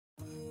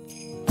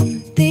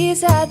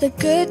these are the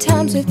good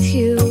times with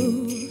you.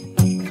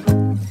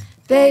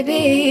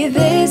 Baby,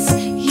 this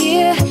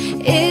year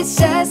it's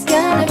just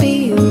gonna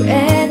be you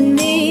and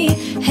me.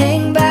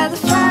 Hang by the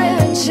fire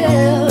and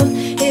chill.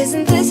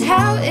 Isn't this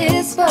how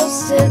it's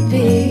supposed to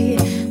be?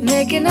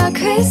 Making our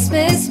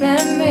Christmas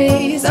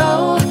memories.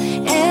 Oh,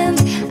 and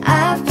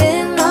I've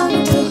been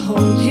longing to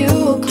hold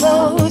you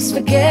close.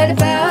 Forget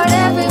about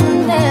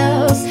everyone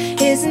else.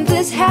 Isn't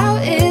this how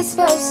it's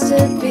supposed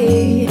to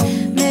be?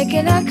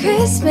 Making our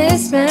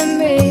Christmas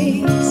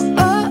memories.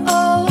 Oh,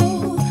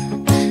 oh,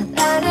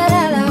 la la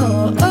la la,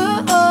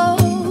 oh, oh,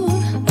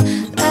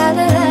 la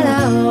la la la,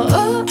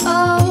 oh,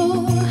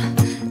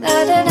 oh,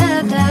 la la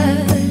la la.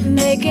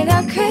 Making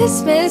our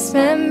Christmas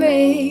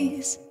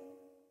memories.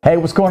 Hey,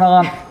 what's going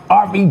on?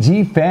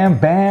 RBG Fam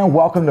Bam.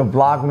 Welcome to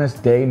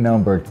Vlogmas day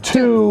number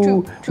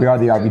 2. We are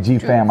the RBG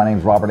Fam. My name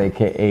is Robert,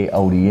 aka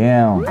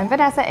ODM. I'm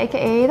Vanessa,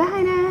 aka the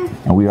Heine.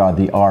 And we are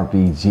the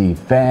RBG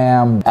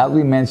Fam. As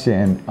we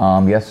mentioned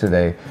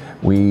yesterday,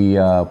 we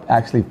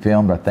actually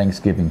filmed our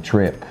Thanksgiving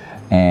trip.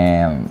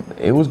 And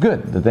it was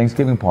good, the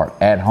Thanksgiving part,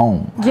 at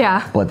home.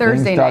 Yeah, but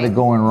Thursday things started night.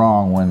 going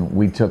wrong when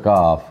we took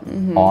off.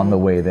 On the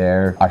way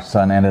there, our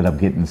son ended up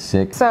getting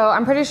sick. So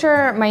I'm pretty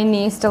sure my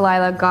niece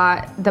Delilah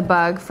got the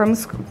bug from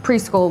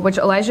preschool, which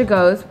Elijah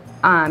goes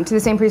to the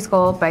same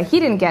preschool, but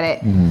he didn't get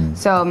it.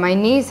 So my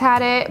niece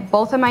had it,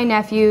 both of my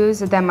nephews,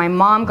 then my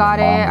mom got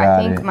it. I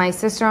think my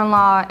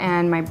sister-in-law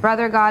and my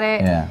brother got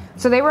it. Yeah.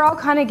 So they were all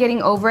kind of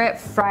getting over it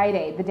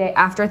Friday, the day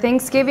after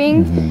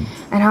Thanksgiving.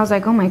 And I was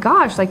like, oh my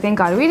gosh, like thank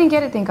God we didn't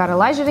get it. Thank God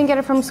Elijah didn't get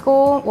it from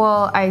school.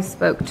 Well, I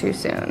spoke too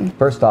soon.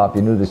 First off, if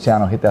you're new to this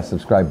channel, hit that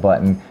subscribe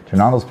button,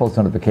 turn on those post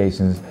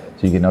notifications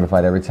so you get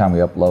notified every time we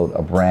upload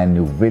a brand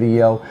new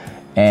video.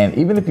 And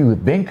even if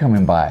you've been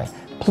coming by,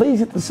 please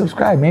hit the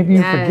subscribe. Maybe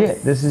you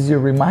forget. This is your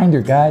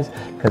reminder, guys,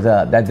 because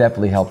that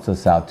definitely helps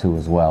us out too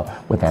as well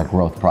with our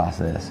growth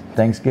process.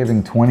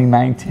 Thanksgiving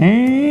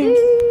 2019.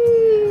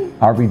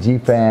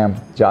 RBG Fam,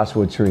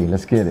 Joshua Tree.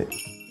 Let's get it.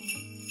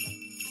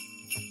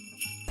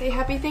 Say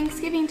happy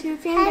Thanksgiving to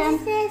the Happy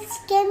fam.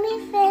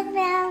 Thanksgiving,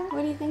 fam.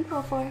 What are you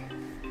thankful for?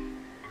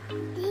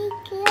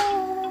 Thank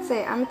you.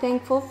 Say, I'm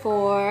thankful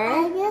for...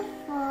 I'm here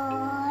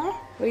for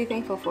What are you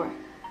thankful for?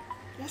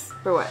 this.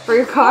 For what? For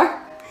your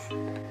car?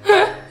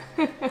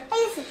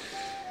 Easy.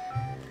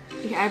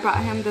 Yeah, I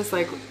brought him this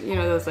like, you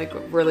know, those like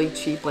really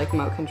cheap like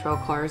remote control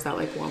cars at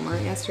like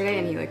Walmart yesterday,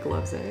 and he like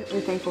loves it.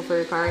 You're thankful for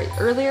your car.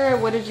 Earlier,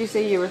 what did you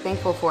say you were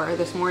thankful for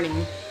this morning?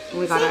 When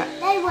we got it.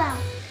 They will.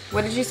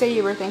 What did you say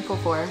you were thankful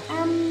for?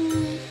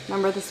 Um,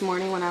 Remember this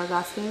morning when I was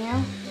asking you?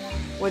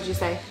 What'd you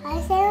say?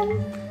 I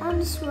said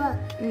I'm shrunk.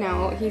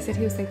 No, he said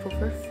he was thankful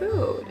for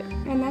food,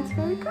 and that's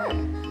very good.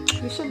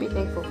 You should be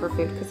thankful for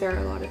food because there are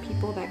a lot of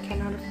people that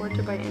cannot afford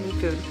to buy any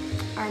food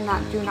or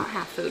do not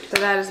have food. So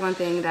that is one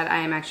thing that I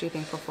am actually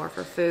thankful for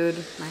food,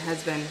 my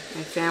husband,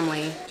 my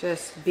family,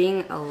 just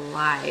being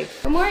alive.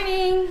 Good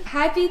morning.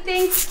 Happy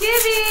Thanksgiving.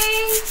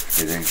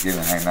 Happy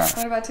Thanksgiving, hang on.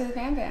 What about to the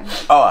Fam Bam?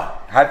 Oh,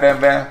 hi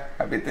Fam Bam.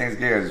 Happy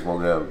Thanksgiving. I just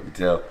woke up, you can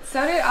tell.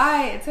 So did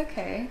I. It's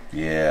okay.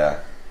 Yeah,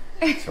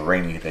 it's a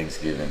rainy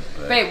Thanksgiving.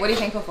 But Babe, what are you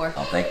thankful for?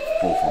 I'm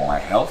thankful for my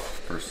health,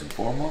 first and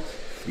foremost,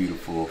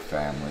 beautiful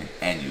family,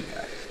 and you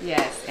guys.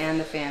 Yes, and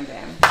the Fam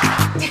Bam.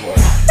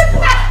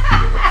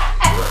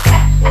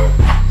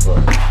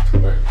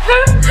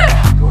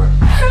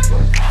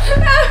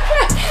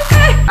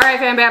 Alright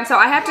Fam Bam, so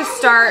I have to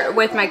start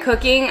with my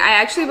cooking. I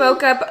actually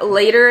woke up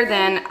later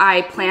than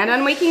I planned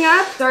on waking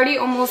up. It's already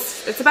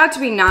it's about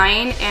to be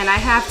 9, and I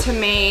have to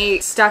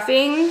make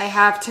stuffing. I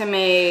have to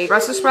make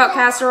Brussels sprout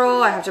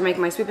casserole. I have to make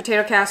my sweet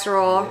potato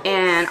casserole,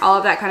 and all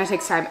of that kind of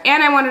takes time.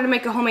 And I wanted to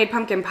make a homemade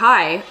pumpkin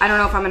pie. I don't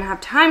know if I'm gonna have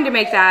time to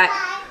make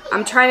that.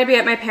 I'm trying to be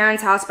at my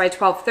parents' house by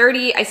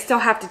 12:30. I still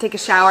have to take a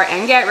shower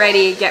and get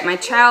ready, get my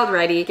child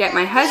ready, get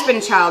my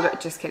husband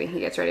just kidding,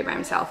 he gets ready by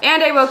himself.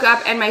 And I woke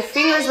up and my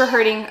fingers were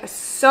hurting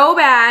so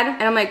bad.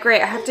 And I'm like,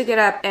 great, I have to get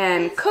up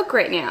and cook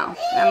right now.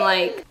 And I'm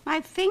like, My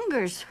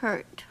fingers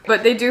hurt.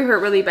 but they do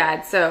hurt really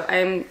bad. So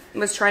I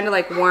was trying to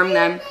like warm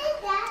them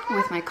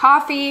with my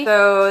coffee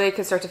so they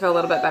could start to feel a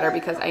little bit better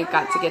because I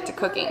got to get to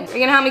cooking. Are you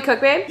gonna help me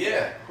cook, babe?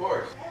 Yeah, of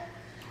course.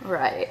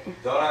 Right.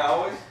 Don't I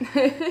always?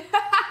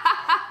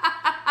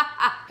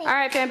 All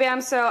right, Fam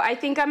Bam, so I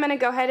think I'm gonna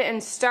go ahead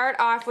and start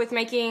off with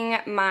making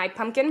my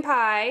pumpkin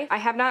pie. I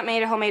have not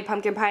made a homemade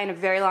pumpkin pie in a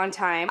very long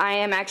time. I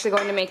am actually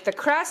going to make the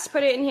crust,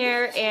 put it in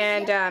here,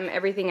 and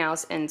everything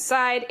else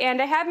inside. And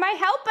I have my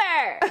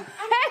helper.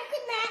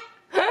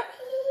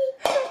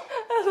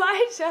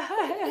 Elijah,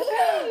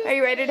 are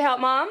you ready to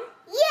help Mom?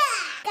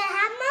 Yeah, gotta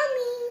have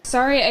mommy.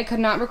 Sorry I could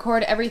not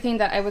record everything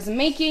that I was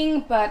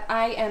making, but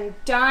I am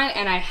done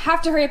and I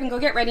have to hurry up and go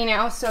get ready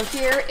now. So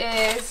here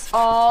is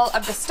all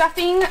of the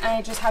stuffing.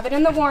 I just have it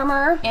in the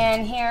warmer.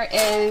 And here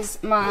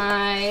is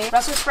my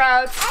Brussels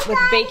sprouts with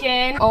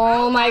bacon.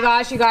 Oh my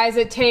gosh, you guys,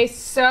 it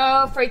tastes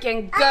so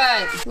freaking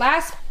good.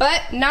 Last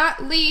but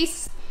not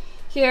least,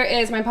 here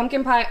is my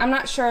pumpkin pie. I'm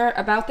not sure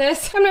about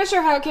this. I'm not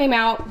sure how it came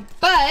out,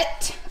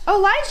 but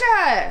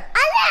Elijah!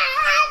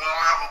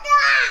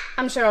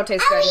 I'm sure it'll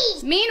taste good.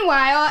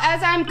 Meanwhile,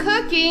 as I'm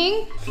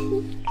cooking,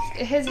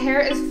 his hair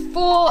is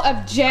full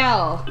of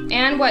gel.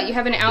 And what, you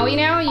have an owie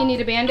now? You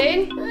need a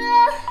Band-Aid?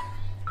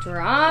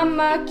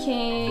 Drama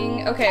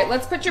king. Okay,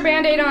 let's put your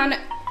Band-Aid on.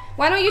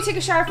 Why don't you take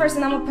a shower first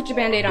and then we'll put your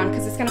Band-Aid on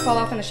because it's gonna fall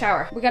off in the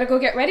shower. We gotta go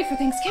get ready for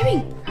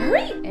Thanksgiving.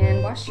 Hurry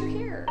and wash your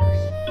hair.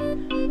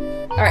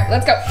 All right,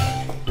 let's go.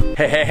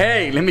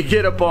 Hey, let me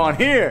get up on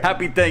here.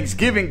 Happy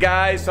Thanksgiving,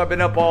 guys. So I've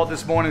been up all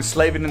this morning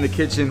slaving in the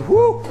kitchen.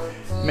 Woo!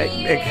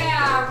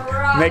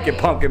 Making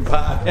pumpkin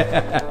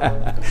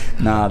pie.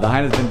 Nah, the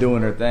Hyna's been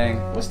doing her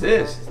thing. What's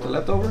this? The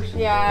leftovers?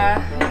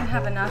 Yeah, I didn't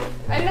have enough.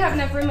 I didn't have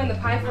enough room in the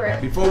pie for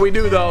it. Before we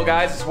do though,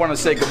 guys, just want to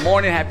say good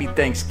morning, happy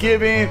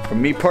Thanksgiving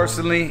from me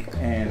personally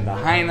and the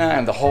Hyna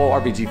and the whole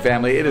RBG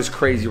family. It is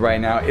crazy right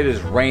now. It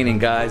is raining,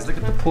 guys. Look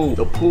at the pool.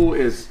 The pool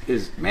is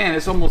man,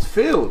 it's almost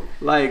filled.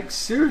 Like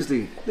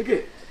seriously, look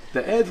at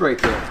the edge right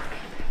there.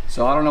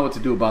 So I don't know what to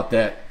do about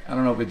that. I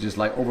don't know if it just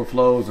like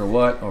overflows or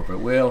what, or if it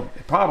will.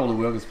 It probably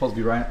will. It's supposed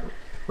to be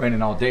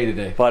raining all day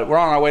today. But we're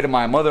on our way to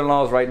my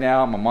mother-in-law's right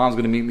now. My mom's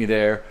gonna meet me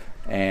there.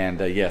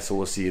 And yeah, so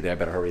we'll see you there. I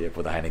better hurry up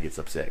before the Hyna gets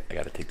upset. I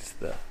gotta take this to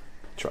the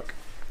truck.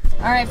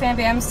 All right, Fam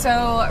Bam,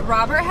 so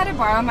Robert had to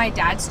borrow my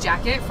dad's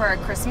jacket for a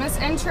Christmas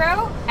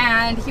intro,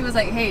 and he was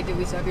like, hey, did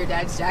we shove your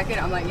dad's jacket?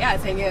 I'm like, yeah,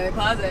 it's hanging in the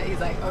closet. He's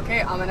like,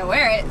 okay, I'm gonna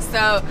wear it.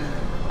 So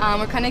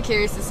we're kind of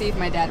curious to see if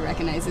my dad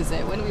recognizes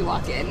it when we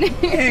walk in.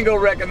 He ain't gonna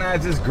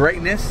recognize his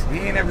greatness. He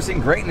ain't ever seen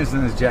greatness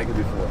in his jacket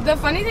before. The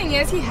funny thing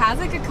is, he has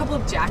like a couple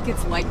of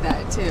jackets like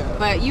that too,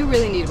 but you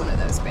really need one of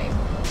those, babe.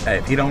 Hey,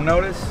 if he don't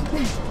notice,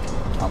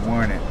 I'm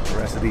wearing it the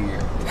rest of the year.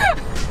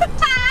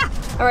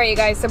 All right, you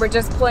guys, so we're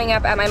just pulling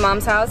up at my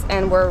mom's house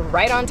and we're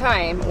right on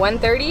time,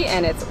 1:30,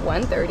 and it's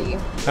 1:30.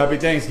 Happy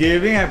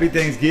Thanksgiving, happy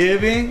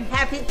Thanksgiving.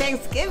 Happy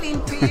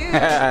Thanksgiving to you.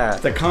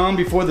 The calm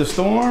before the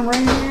storm right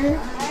here.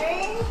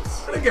 Right?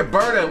 Look at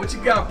Berta, what you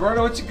got,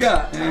 Berta, what you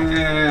got?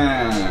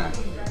 Yeah.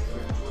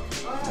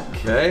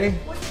 Okay.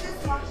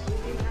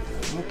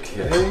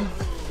 Okay.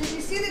 Did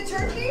you see the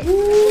turkey?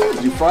 Ooh,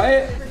 did you fry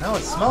it? No,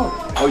 it's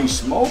smoked. Oh, you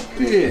smoked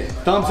it.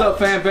 Thumbs up,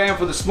 Fam Bam,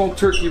 for the smoked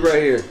turkey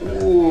right here.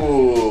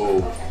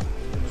 Ooh.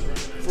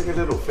 It's like a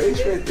little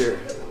face right there.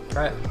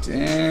 Try it.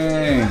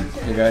 Dang.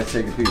 You guys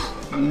take a piece.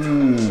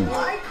 Mmm.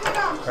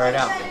 Try it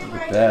out.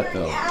 Look at that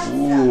though.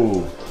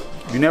 Ooh.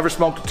 If you never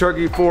smoked a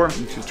turkey before,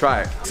 you should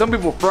try it. Some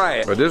people fry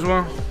it, but this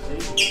one,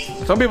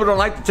 some people don't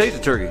like the taste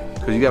of turkey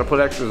because you got to put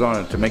extras on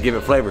it to give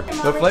it flavor.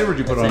 What flavor did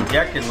you put on? It's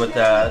injected with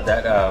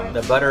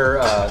the butter,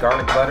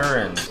 garlic butter,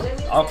 and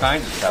all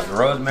kinds of stuff. The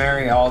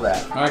rosemary, all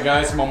that. All right,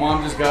 guys. So my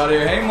mom just got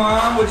here. Hey,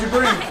 Mom, what'd you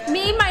bring?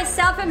 Me,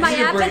 myself, and my You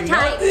didn't bring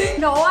appetite. nothing?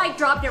 No, I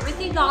dropped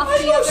everything off I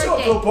the know other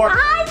something day. apart.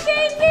 Hi,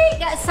 baby.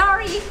 Yeah,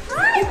 sorry.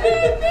 Hi,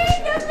 baby.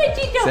 That's what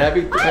you do.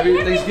 Happy Hi,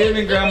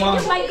 Thanksgiving, Grandma.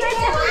 You're my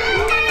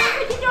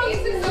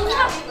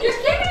You're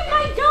looking at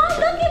my dog.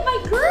 Look at my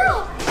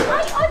girl.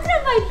 I honor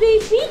my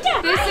baby.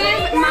 This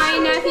is my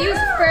nephew's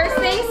first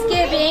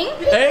Thanksgiving.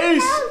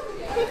 Ace.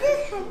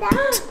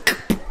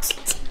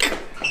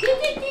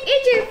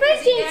 It's your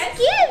first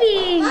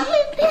Thanksgiving.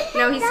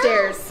 No, he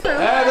stares.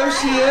 Ah, there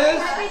she is.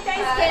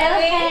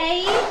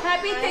 Okay.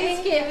 Happy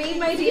Thanksgiving,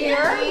 my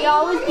dear. You're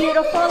always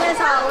beautiful as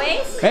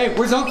always. Hey,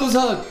 where's Uncle's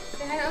hug?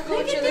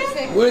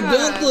 Where's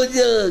Uncle's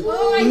hug?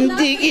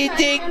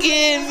 Take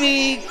care of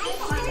me.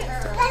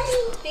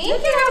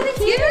 Thank you, how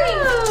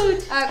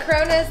cute.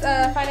 Corona's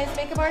finance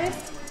makeup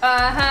artist.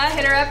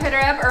 Hit her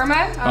up,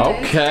 Irma.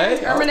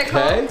 Okay, Irma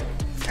Nicole. okay.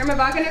 Irma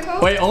Baca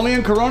Nicole. Wait, only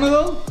in Corona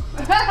though?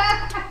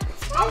 Yeah.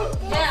 I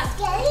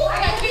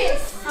got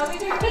kids. How we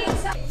doing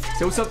kids?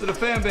 Say what's up to the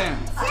Fam Bam.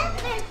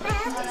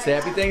 Say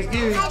happy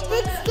Thanksgiving.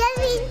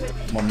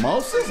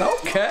 Mimosas?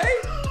 Okay.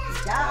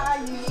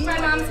 My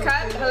mom's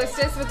cup,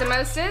 hostess with the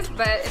mostest,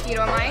 but if you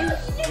don't mind,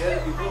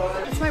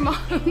 it's my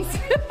mom's.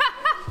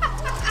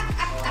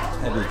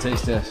 Had to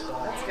taste test.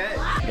 That's good.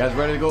 You guys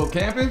ready to go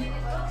camping?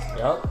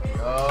 Yup.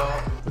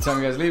 What time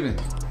are you guys leaving?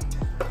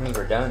 I think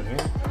we're done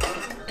here.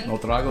 No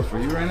tragos for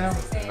you right now?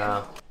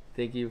 No.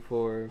 Thank you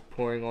for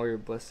pouring all your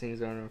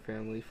blessings on our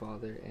family,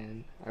 Father,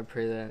 and I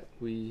pray that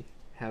we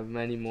have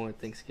many more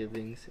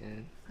Thanksgivings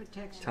and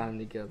time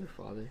together,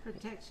 Father.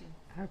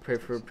 I pray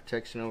for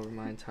protection over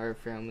my entire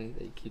family,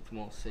 that you keep them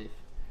all safe.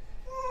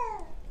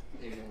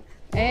 Amen.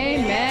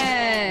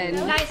 Amen.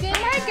 Nice. Oh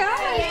my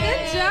gosh,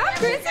 good job,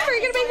 Christopher.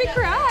 You're gonna make me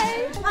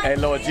cry. Hey,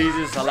 Lord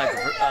Jesus, I'd like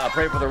to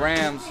pray for the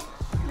Rams.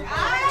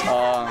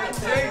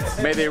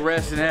 May they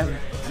rest in heaven.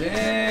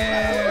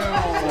 Damn.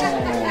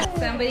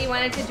 Somebody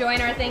wanted to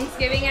join our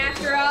Thanksgiving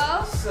after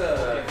all.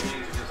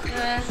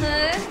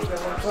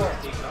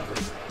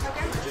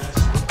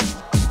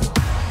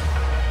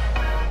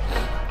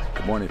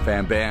 Good morning,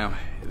 Fam Bam.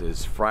 It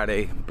is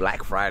Friday,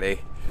 Black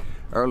Friday.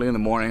 Early in the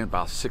morning,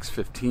 about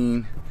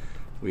 6:15.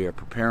 We are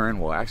preparing,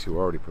 well actually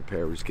we're already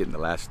prepared, we're just getting the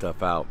last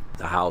stuff out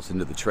the house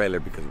into the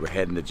trailer because we're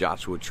heading to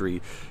Joshua Tree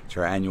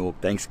to our annual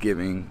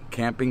Thanksgiving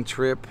camping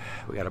trip.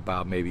 We got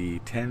about maybe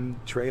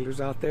 10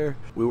 trailers out there.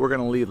 We were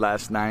gonna leave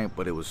last night,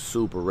 but it was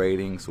super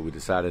raining, so we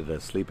decided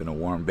to sleep in a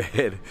warm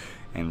bed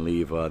and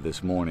leave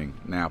this morning.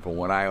 Now, from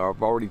what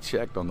I've already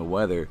checked on the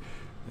weather,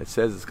 it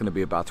says it's going to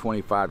be about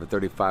 25 to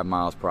 35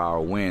 miles per hour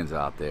winds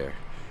out there,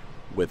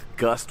 with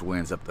gust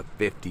winds up to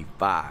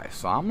 55.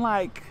 So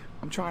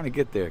I'm trying to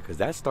get there, because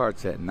that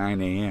starts at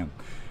 9 a.m.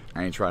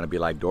 I ain't trying to be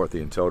like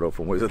Dorothy and Toto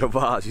from Wizard of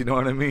Oz, you know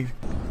what I mean?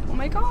 Oh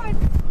my God,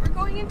 we're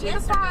going into the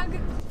fog.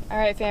 All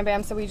right, fam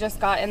bam, so we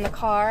just got in the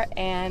car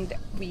and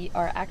we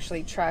are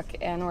actually truck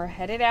and we're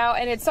headed out,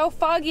 and it's so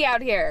foggy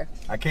out here.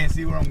 I can't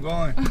see where I'm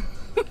going.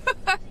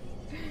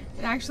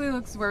 It actually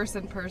looks worse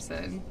in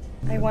person.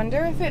 I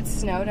wonder if it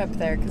snowed up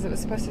there, because it was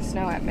supposed to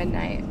snow at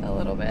midnight a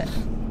little bit.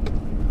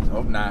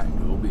 Hope not.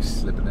 We'll be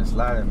slipping and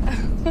sliding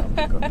up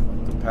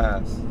the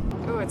pass.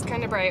 Oh, it's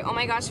kind of bright. Oh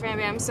my gosh, fam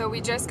bam. So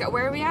we just got,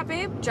 where are we at,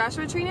 babe?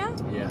 Joshua Tree now?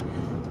 Yeah.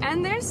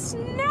 And there's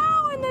snow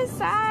on the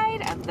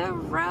side of the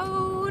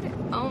road.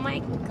 Oh my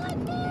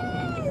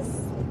goodness.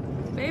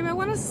 Babe, I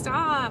want to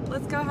stop.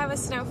 Let's go have a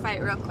snow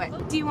fight real quick.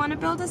 Do you want to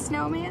build a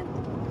snowman?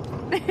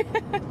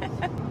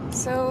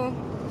 So,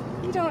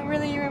 you don't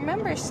really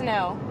remember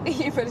snow.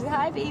 You put,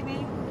 hi,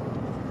 baby.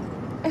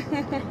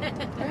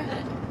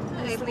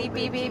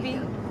 Sleepy,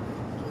 baby.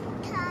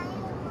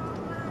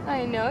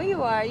 I know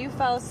you are. You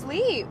fell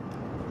asleep.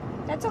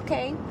 That's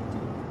okay.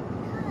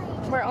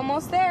 We're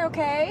almost there,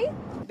 okay?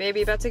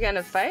 Baby, about to get in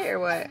a fight or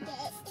what?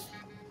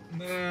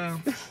 Nah.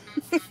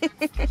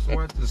 So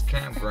we're at this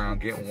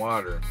campground getting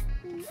water.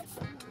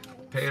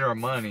 Paid our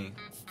money.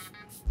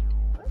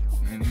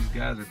 And these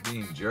guys are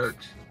being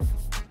jerks.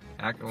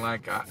 Acting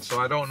like so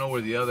I don't know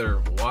where the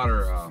other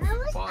water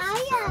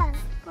faucet's at.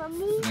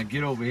 And I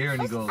get over here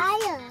and he goes,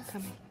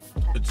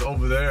 it's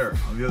over there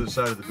on the other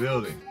side of the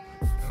building.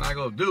 And I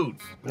go, dude.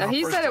 No,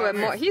 he said it with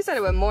more. He said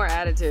it with more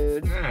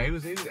attitude. Yeah, he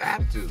was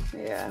attitude.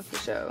 Yeah, for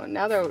sure.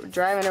 Now they're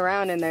driving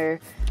around in their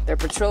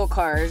patrol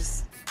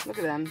cars. Look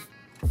at them.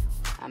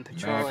 I'm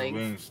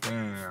patrolling.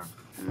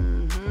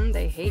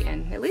 They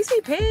hating. At least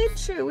we paid.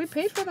 Shoot, we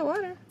paid for the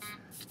water.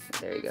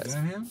 There he goes. Is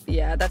that him?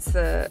 Yeah, that's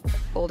the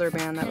older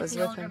man that was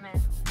with him.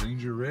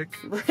 Ranger Rick.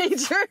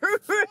 Ranger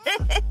Rick.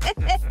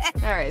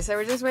 All right, so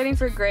we're just waiting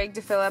for Greg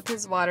to fill up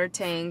his water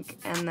tank,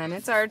 and then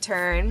it's our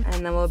turn,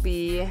 and then we'll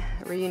be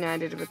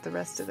reunited with the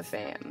rest of the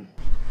fam.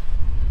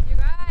 You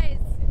guys,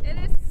 it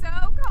is so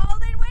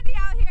cold and windy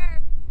out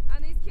here,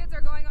 and these kids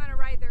are going on a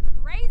ride. They're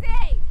crazy.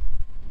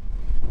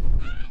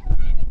 You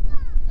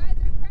guys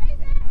are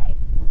crazy.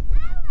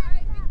 All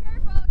right, be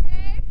careful,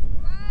 okay?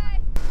 Bye.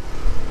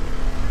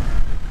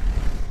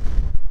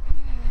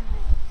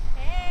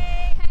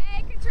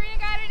 Hey, Katrina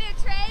got a new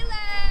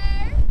trailer.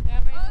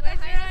 Oh, the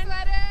Heine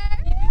sweater.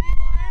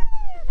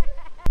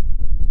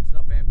 What's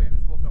up, Bam Bam?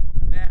 Just woke up from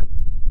a nap.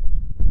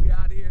 We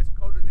out here. It's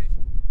colder than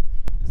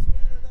the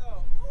sweater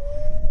though.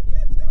 Oh,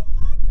 get your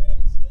armpit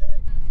shit.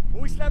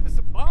 We slapping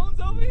some bones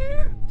over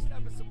here? We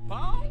slapping some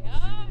bones?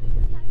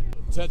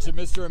 Attention,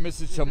 Mr. and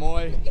Mrs.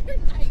 Chamoy.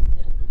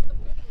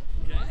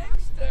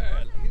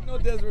 Gangster. You know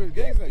Desiree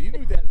gangster. You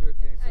knew Desiree's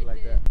gangster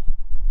like that.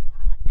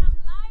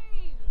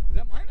 Is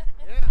that mine?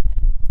 Yeah.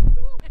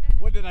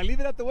 What, did I leave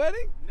it at the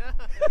wedding? No.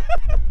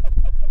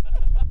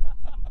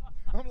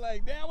 I'm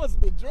like, damn, I must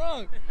have been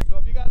drunk. So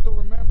if you guys don't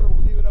remember,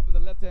 we'll leave it up in the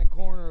left-hand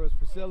corner. It was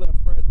Priscilla and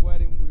Fred's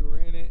wedding when we were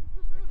in it.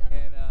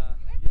 And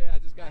yeah, I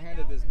just got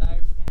handed this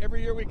knife.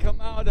 Every year we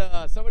come out,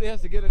 somebody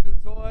has to get a new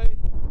toy.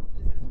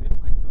 This has been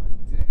my toy.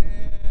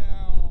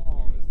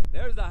 Damn.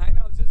 There's the Heine.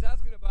 I was just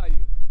asking about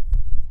you.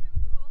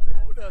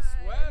 Oh, the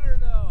sweater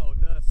though.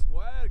 The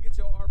sweater. Get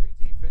your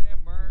RBG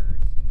fam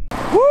merch.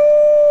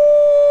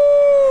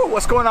 Woo!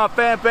 What's going on,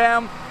 fam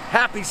bam?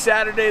 Happy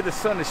Saturday. The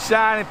sun is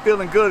shining,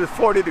 feeling good. It's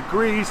 40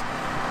 degrees.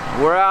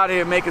 We're out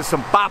here making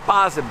some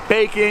papas and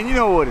bacon. You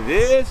know what it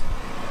is.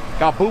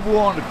 Got Boo Boo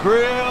on the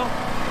grill.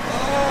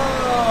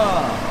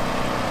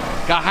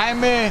 Got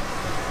Jaime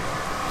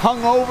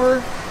hung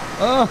over.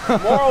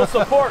 Moral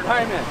support,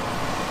 Jaime.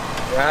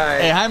 Right.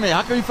 Hey Jaime,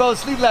 how come you fell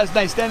asleep last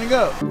night standing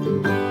up? I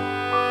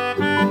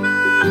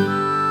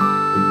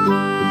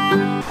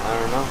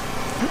don't know.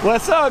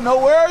 What's up? No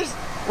worries?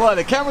 What,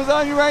 the camera's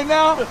on you right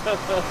now? Damn. I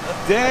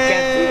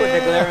can't see with the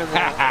glare in the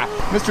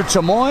Mr.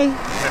 Chamoy?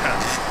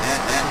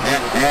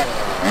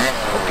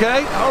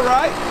 Okay, all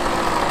right.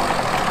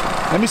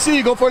 Let me see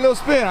you go for a little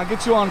spin. I'll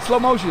get you on slow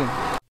motion.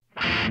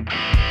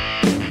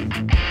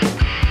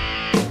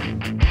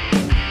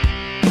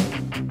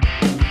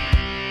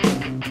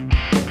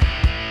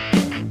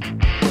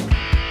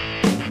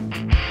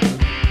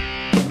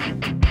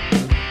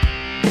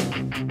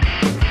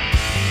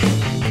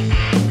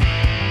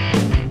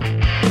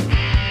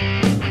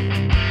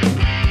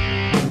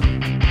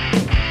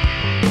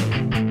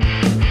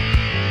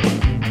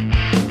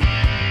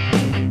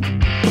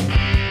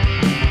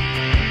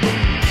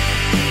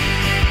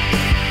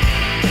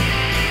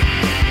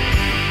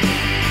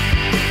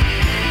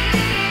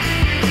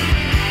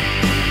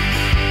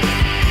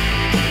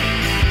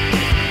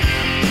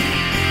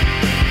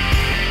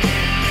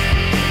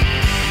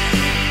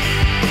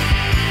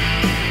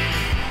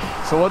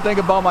 So one thing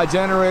about my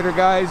generator,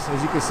 guys,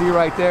 as you can see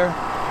right there,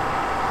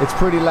 it's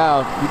pretty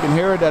loud. You can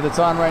hear it that it's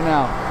on right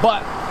now.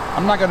 But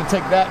I'm not gonna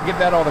give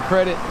that all the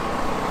credit.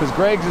 because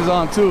Greg's is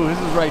on too. His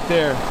is right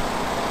there.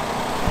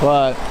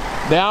 But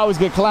they always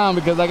get clowned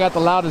because I got the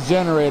loudest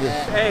generator.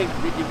 Hey,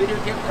 did your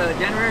video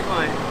generator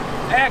going?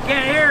 Hey, I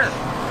can't hear.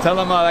 Tell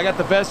them I got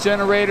the best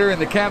generator in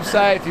the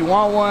campsite. If you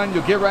want one,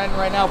 you'll get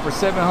right now for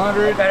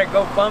 $700. Better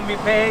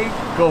GoFundMe page.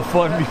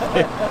 GoFundMe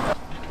page.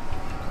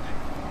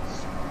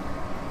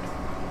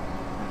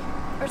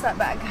 Where's that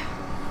bag?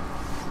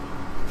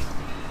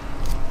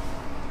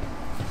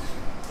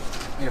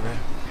 Here, man.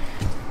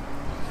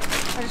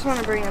 I just want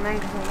to bring them in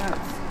because I know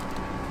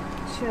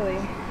it's chilly.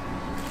 Want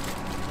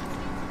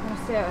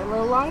to stay out a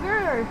little longer,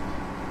 or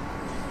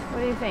what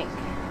do you think?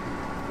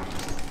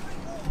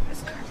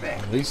 This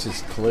carpet. At least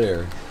it's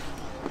clear.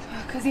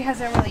 Because he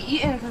hasn't really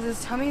eaten because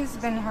his tummy's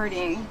been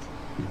hurting.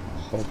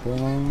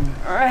 Open.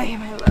 All right,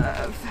 my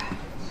love.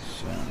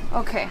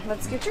 Okay,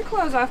 let's get your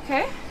clothes off,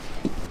 okay?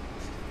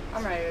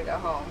 I'm ready to go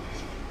home.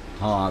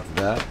 Oh, after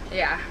that?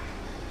 Yeah.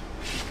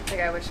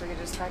 Like, I wish we could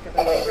just pack up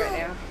and leave right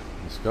now.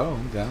 Let's go.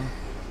 I'm down.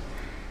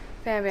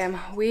 Bam, bam.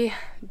 We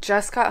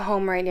just got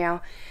home right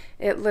now.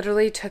 It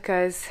literally took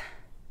us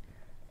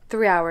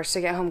 3 hours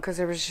to get home because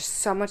there was just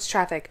so much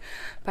traffic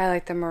by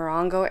like the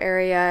Morongo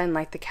area and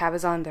like the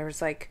Cabazon. There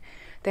was like,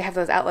 they have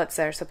those outlets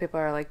there, so people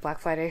are like Black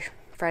Friday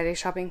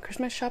shopping,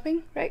 Christmas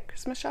shopping, right?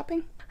 Christmas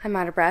shopping. I'm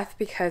out of breath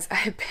because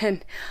I've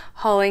been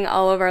hauling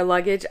all of our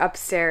luggage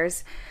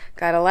upstairs.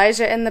 Got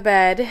Elijah in the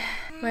bed,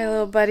 my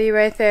little buddy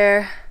right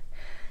there.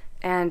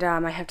 And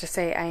I have to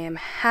say I am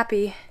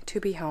happy to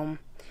be home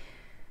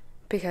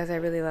because I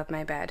really love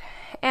my bed.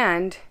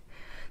 And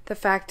the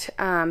fact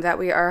that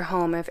we are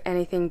home, if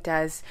anything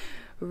does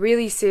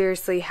really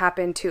seriously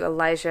happen to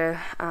Elijah,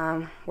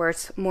 where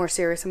it's more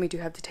serious and we do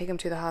have to take him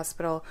to the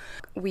hospital,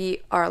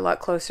 we are a lot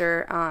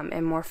closer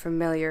and more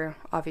familiar,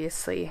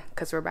 obviously,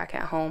 because we're back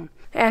at home.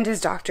 And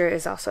his doctor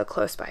is also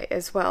close by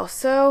as well.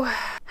 So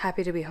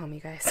happy to be home,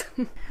 you guys.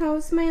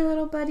 How's my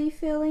little buddy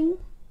feeling?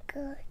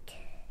 Good.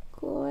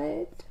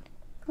 Good.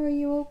 Are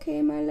you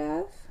okay, my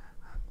love?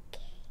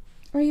 Okay.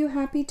 Are you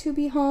happy to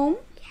be home?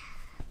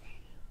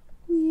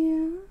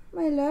 Yeah,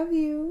 I love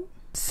you.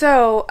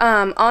 So,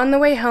 on the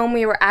way home,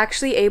 we were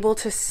actually able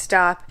to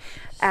stop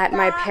at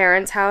my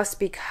parents' house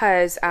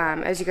because,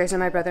 as you guys know,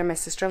 my brother and my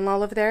sister-in-law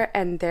live there,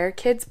 and their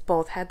kids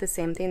both had the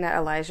same thing that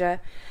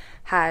Elijah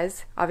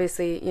has.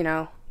 Obviously, you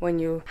know, when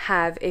you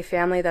have a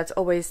family that's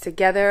always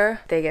together,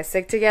 they get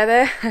sick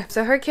together.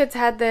 So her kids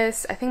had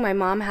this. I think my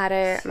mom had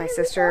it, my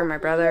sister, my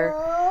brother,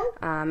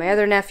 my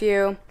other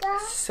nephew.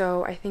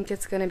 So I think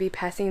it's going to be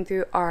passing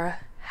through our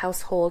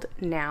household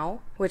now,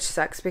 which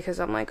sucks because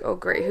I'm like, oh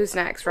great, who's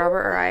next,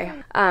 Robert or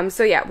I?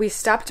 So yeah, we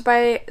stopped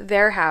by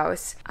their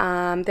house.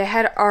 They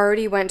had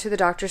already went to the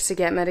doctor's to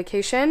get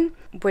medication,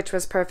 which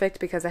was perfect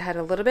because I had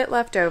a little bit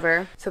left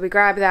over. So we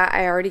grabbed that.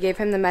 I already gave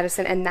him the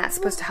medicine, and that's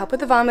supposed to help with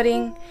the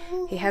vomiting.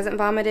 He hasn't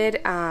vomited,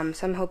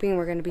 so I'm hoping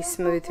we're going to be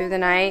smooth through the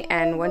night,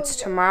 and once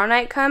tomorrow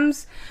night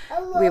comes,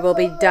 we will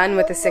be done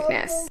with the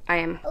sickness. I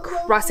am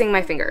crossing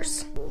my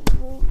fingers.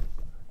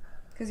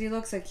 Because he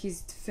looks like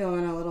he's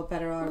feeling a little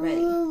better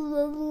already.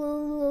 Or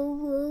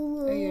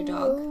your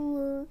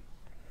dog?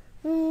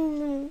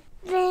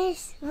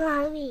 There's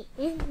mommy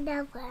in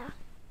the world.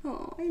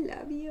 Oh, I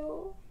love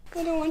you.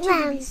 I don't want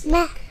you to be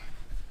sick.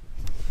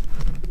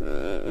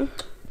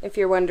 If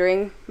you're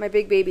wondering, my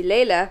big baby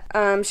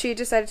Layla, she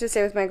decided to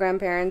stay with my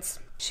grandparents.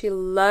 She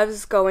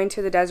loves going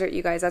to the desert,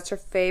 you guys. That's her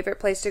favorite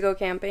place to go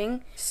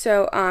camping.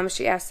 So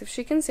she asked if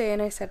she can stay, and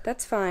I said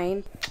that's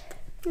fine.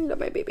 I love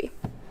my baby.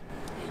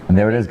 And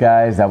there it is,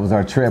 guys. That was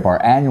our trip,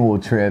 our annual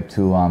trip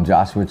to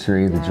Joshua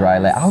Tree, the dry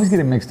lake. I always get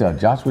it mixed up.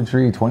 Joshua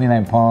Tree,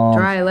 29 Palms.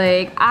 Dry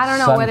lake. I don't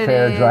know what it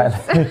is. Dry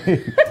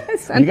lake.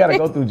 You got to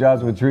go through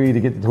Joshua Tree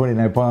to get to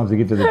 29 Palms to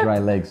get to the dry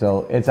lake.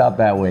 So it's out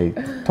that way.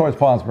 Towards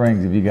Palm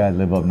Springs if you guys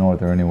live up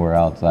north or anywhere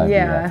outside.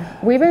 Yeah.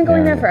 We've been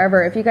going there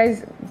forever. If you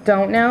guys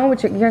don't know,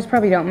 which you guys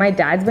probably don't, my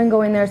dad's been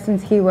going there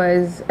since he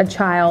was a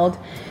child.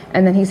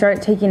 And then he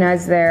started taking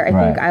us there. I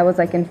think I was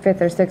like in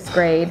 5th or 6th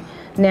grade.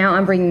 Now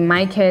I'm bringing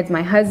my kids,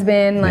 my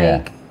husband,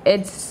 like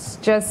it's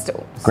just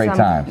great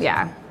times.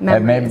 Yeah,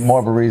 that made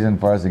more of a reason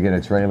for us to get a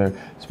trailer.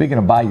 Speaking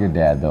of by your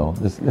dad though,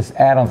 let's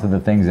add on to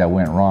the things that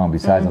went wrong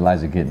besides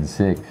Elijah getting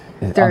sick.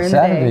 On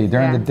Saturday,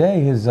 during the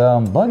day, his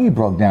buggy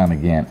broke down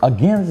again.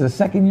 Again, it's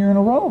the 2nd year in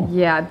a row.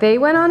 Yeah, they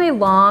went on a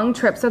long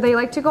trip. So they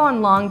like to go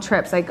on long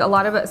trips. Like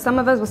some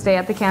of us will stay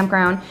at the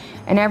campground,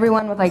 and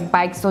everyone with like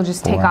bikes will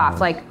just take off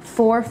like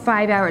 4 or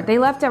 5 hours. They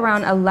left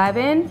around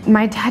 11.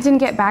 My dad didn't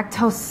get back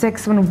till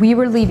 6 when we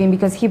were leaving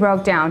because he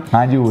broke down.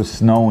 Mind you, it was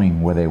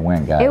snowing where they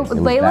went, guys.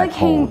 Layla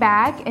came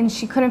back and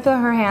she couldn't feel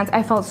her hands.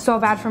 I felt so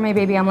bad for my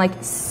baby. I'm like,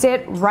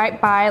 sit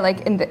right by like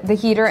in the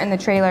heater in the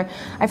trailer.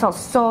 I felt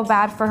so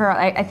bad for her.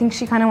 I think think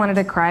she kind of wanted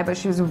to cry, but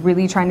she was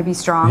really trying to be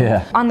strong.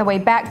 Yeah. On the way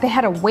back, they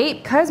had to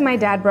wait because my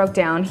dad broke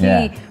down.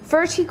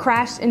 First he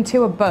crashed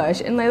into a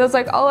bush, and Layla's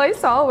like, all I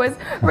saw was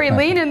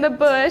Raylene in the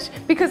bush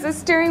because the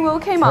steering wheel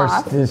came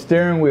off. The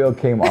steering wheel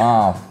came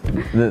off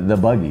the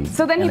buggy.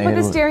 So then he put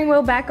the steering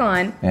wheel back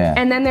on,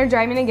 and then they're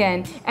driving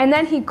again, and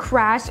then he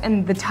crashed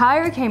and the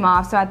tire came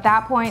off. So at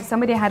that point,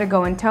 somebody had to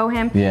go and tow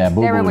him. Yeah,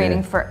 they were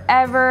waiting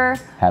forever.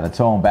 Had to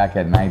tow him back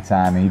at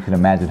nighttime, and you can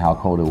imagine how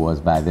cold it was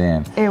by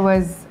then. It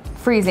was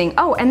freezing.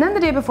 Oh, and then the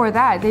day before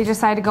that, they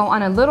decided to go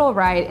on a little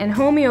ride, and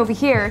homie over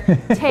here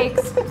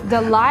takes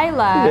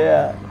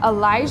Delilah,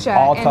 Elijah,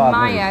 and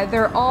Maya.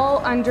 They're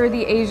all under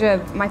the age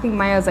of, I think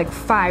Maya's like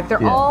 5.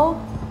 They're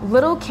all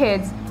little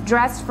kids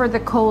dressed for the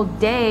cold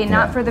day,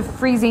 not for the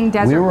freezing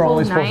desert cold night. We were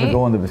only supposed to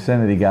go in the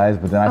vicinity, guys,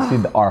 but then I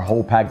see our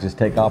whole pack just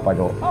take off. I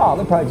go, oh,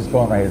 they're probably just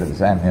going right here to the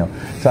sandhill.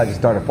 So I just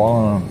started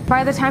following them.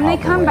 By the time they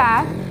come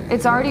back,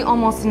 it's already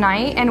almost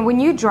night, and when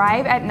you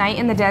drive at night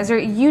in the desert,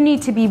 you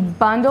need to be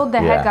bundled the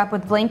heck up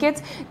with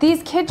blankets.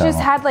 These kids just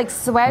had like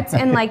sweats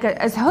and like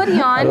a hoodie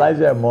on.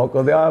 Elijah had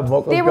moco. They all had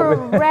moco. They were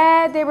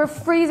red. They were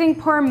freezing.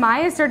 Poor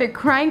Maya started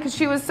crying because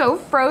she was so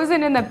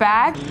frozen in the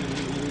back.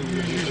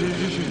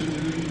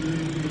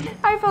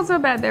 I felt so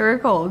bad. They were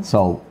cold.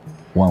 So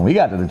when we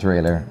got to the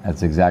trailer,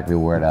 that's exactly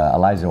where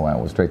Elijah went.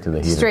 Was straight to the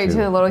heater. Straight to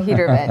the little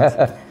heater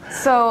vent.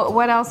 So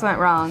what else went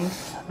wrong?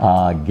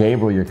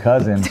 Gabriel, your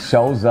cousin,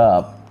 shows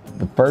up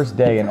the first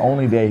day and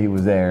only day he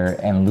was there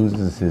and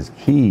loses his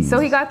keys. So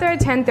he got there at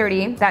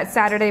 10:30 that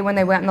Saturday when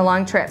they went on the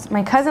long trips.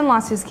 My cousin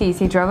lost his keys.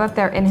 He drove up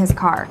there in his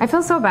car. I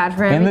feel so bad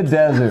for him. In the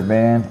desert,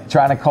 man.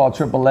 Trying to call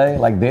AAA,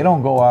 like they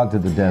don't go out to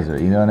the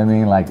desert. You know what I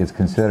mean? Like it's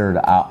considered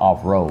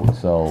off-road.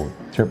 So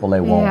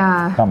AAA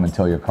won't come and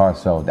tow your car.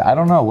 So I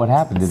don't know what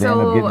happened. Did they end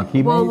up getting the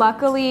key? Well,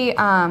 luckily,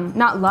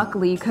 not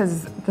luckily,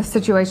 because the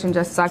situation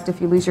just sucked if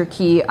you lose your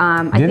key.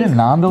 I think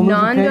Nando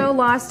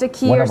lost a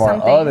key or something.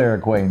 One of our other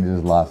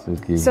acquaintances lost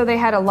his key. So they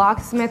had a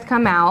locksmith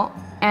come out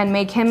and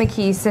make him a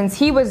key. Since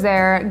he was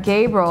there,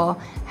 Gabriel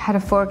had to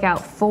fork out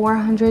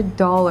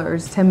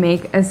 $400 to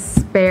make a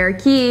spare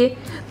key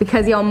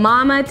because your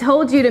mama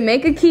told you to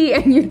make a key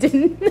and you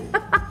didn't.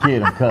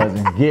 Get him,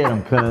 cousin. Get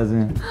him,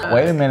 cousin.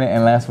 Wait a minute,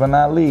 and last but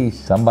not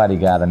least, somebody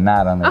got a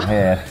knot on their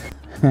head.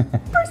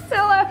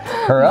 Priscilla.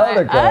 Her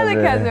other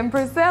cousin,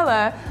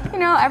 Priscilla. You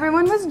know,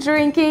 everyone was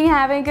drinking,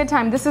 having a good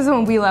time. This is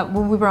when we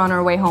were on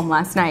our way home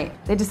last night.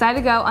 They decided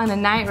to go on a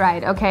night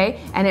ride, okay?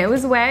 And it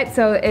was wet,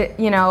 so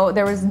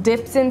there was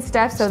dips and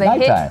stuff. So they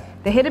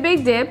hit a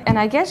big dip, and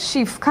I guess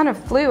she kind of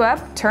flew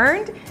up,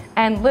 turned,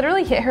 and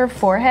literally hit her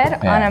forehead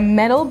on a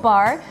metal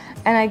bar.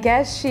 And I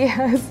guess she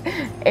has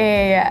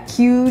a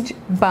huge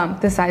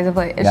bump the size of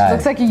like, she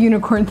looks like a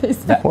unicorn, they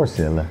said. Poor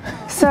Silla.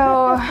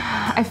 So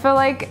I feel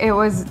like it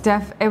was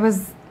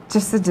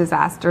just a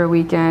disaster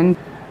weekend.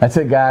 That's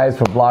it, guys,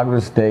 for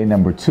Vlogmas Day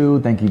number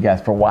 2. Thank you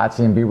guys for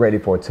watching. Be ready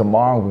for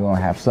tomorrow. We're going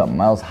to have something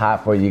else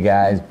hot for you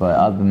guys. But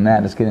other than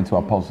that, let's get into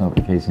our post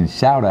notification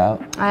shout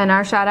out. And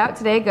our shout out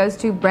today goes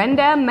to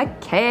Brenda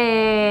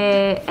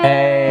McKay.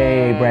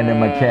 Hey, Brenda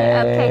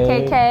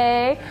McKay.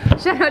 KKK.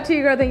 Shout out to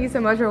you, girl. Thank you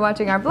so much for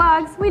watching our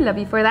vlogs. We love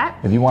you for that.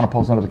 If you want a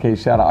post notification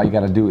shout out, all you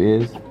got to do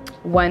is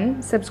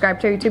 1,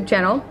 subscribe to our YouTube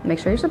channel. Make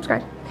sure you're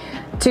subscribed.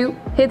 2,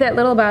 hit that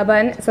little bell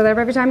button so that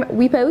every time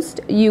we post,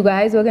 you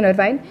guys will get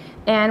notified.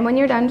 And when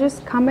you're done,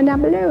 just comment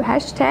down below.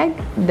 Hashtag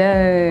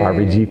done.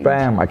 RBG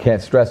fam, I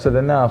can't stress it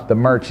enough. The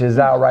merch is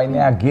out right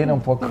now. Get them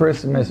for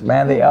Christmas,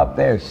 man. They up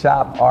there.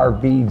 Shop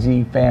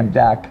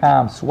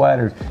RBGfam.com.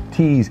 Sweaters,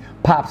 tees,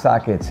 pop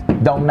sockets.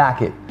 Don't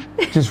knock it.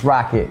 Just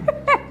rock it.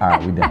 All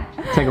right, we done.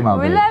 Take them out,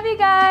 We love you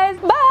guys.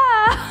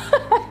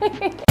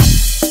 Bye.